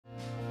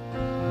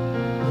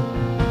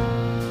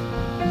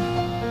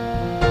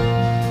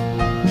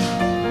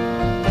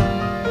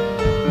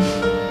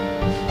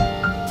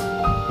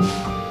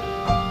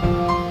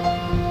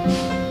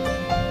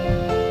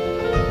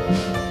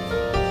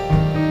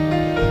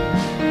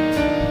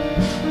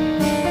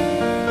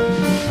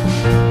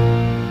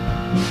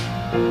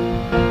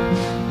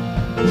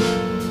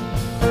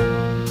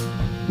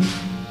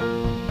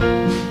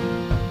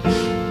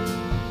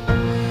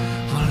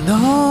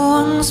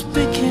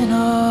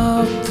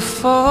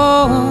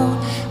phone.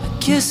 I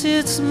guess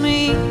it's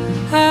me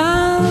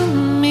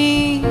and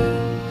me,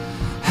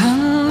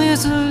 and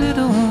there's a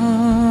little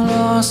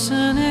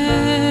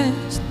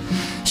arsonist.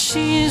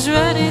 She's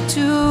ready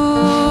to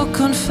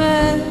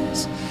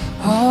confess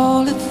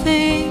all the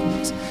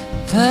things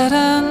that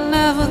I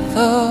never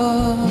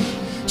thought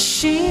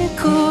she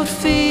could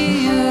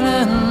feel.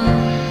 And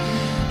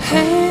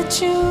hey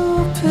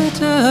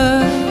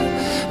Jupiter,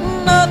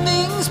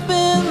 nothing's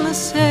been the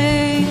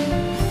same.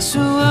 So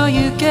are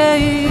you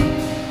gay?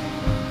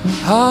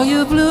 Are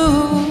you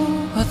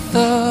blue? I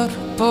thought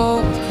we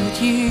both could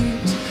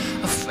use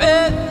a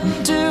friend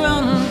to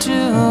run to.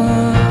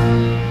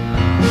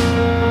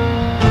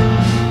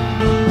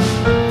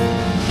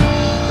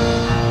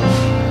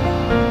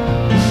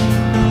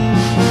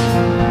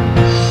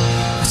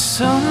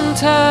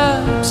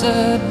 Sometimes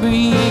I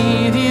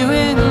breathe you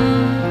in,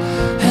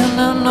 and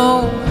I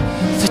know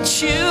that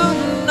you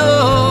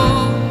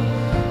know.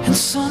 And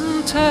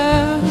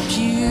sometimes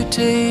you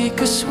take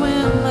a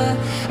swim.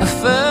 I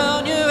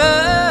found you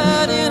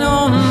writing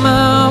on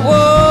my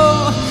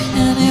wall.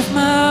 And if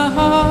my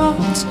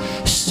heart's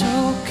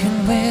soaking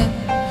wet,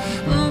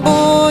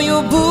 boy,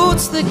 your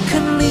boots that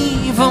can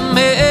leave a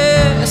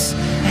mess.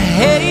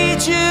 Hey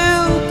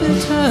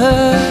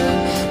Jupiter,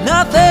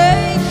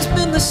 nothing's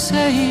been the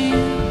same.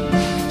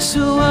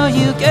 So are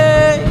you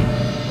gay?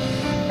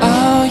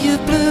 Are you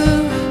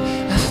blue?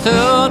 I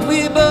thought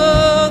we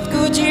both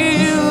could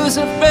use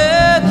a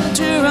friend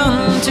to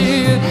run to.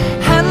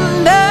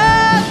 And I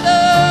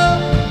know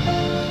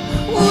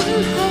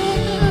wouldn't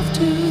have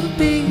to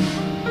be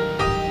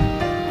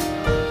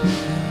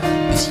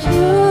with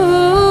you.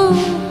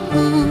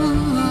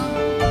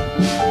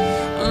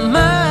 A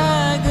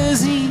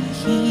magazine.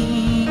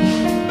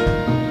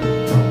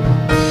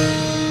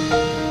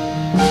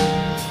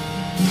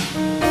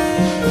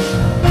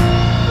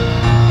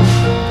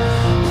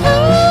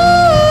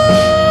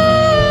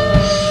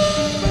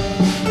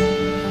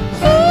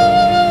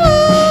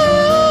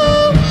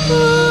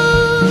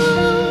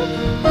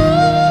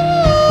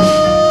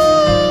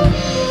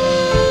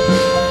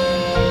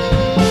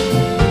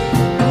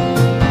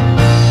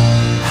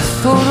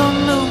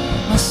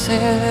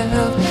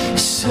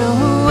 So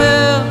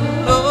well,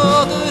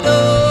 all the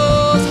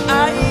doors I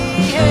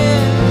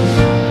had,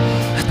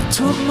 I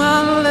took my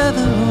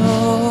leather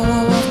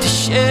off the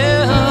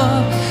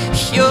shelf.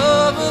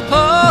 Your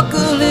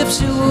apocalypse,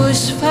 it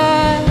was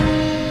fine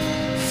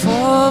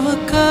for a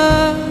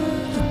girl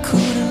who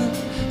couldn't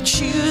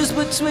choose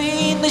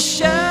between the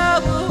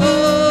shower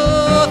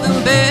or the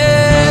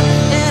bed.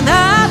 And I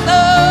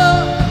know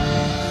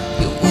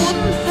you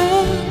wouldn't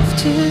have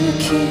to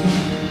keep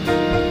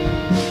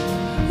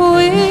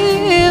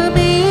with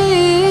me,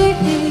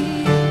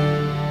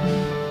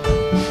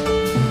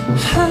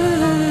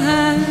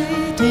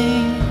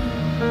 hiding.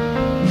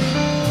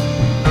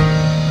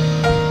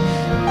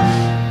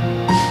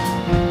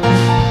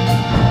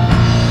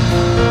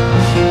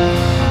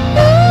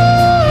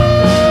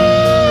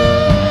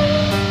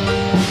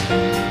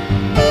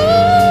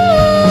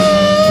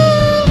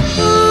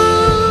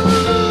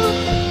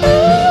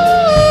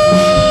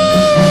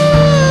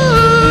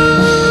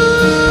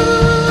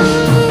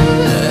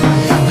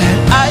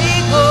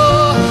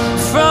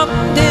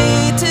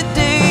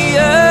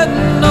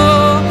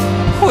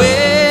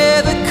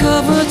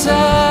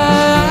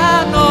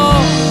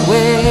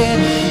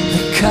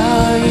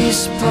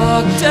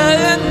 Sparked,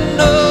 I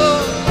know,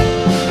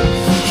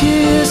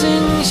 years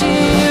and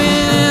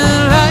years,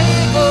 and I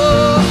go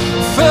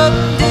from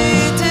day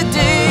to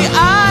day.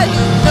 I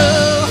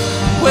know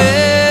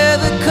where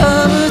the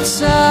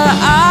cupboards are.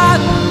 I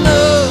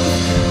know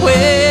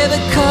where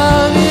the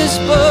car is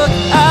parked.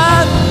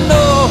 I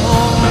know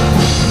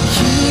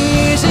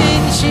years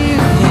and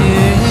years,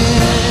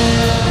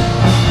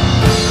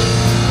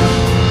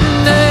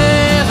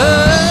 never.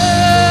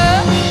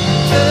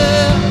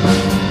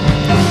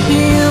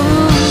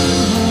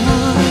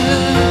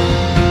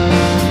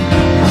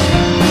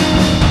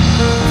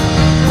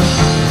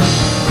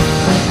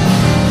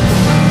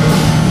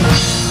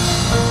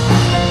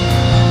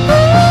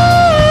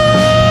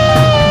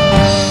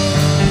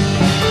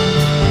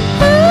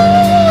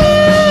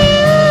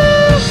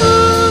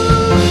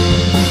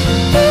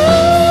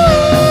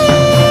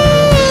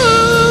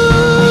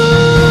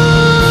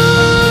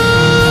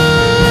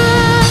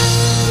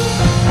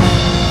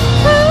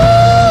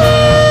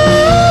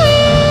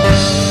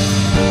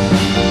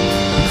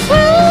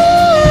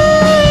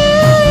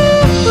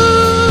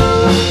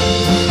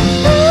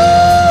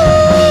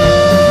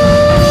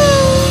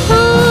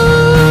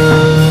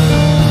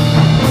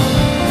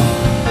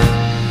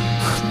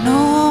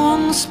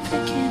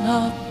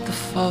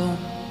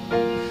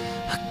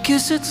 I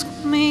guess it's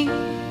me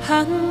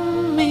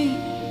and me,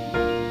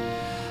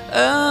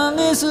 and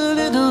there's a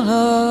little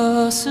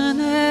arsonist.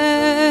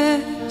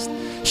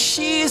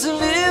 She's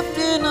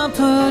lifting up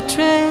her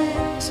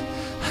dress.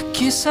 I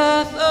guess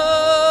I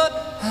thought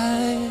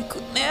I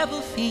could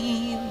never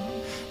feel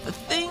the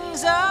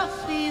things I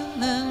feel.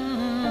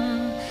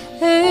 And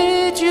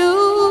hey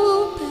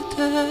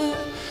Jupiter,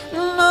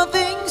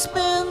 nothing's always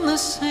been the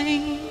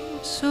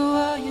same. So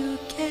are you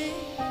gay?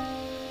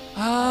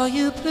 Are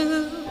you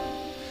blue?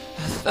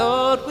 I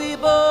thought we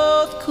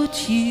both could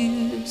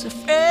use a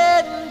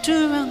friend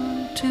to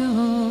run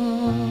to.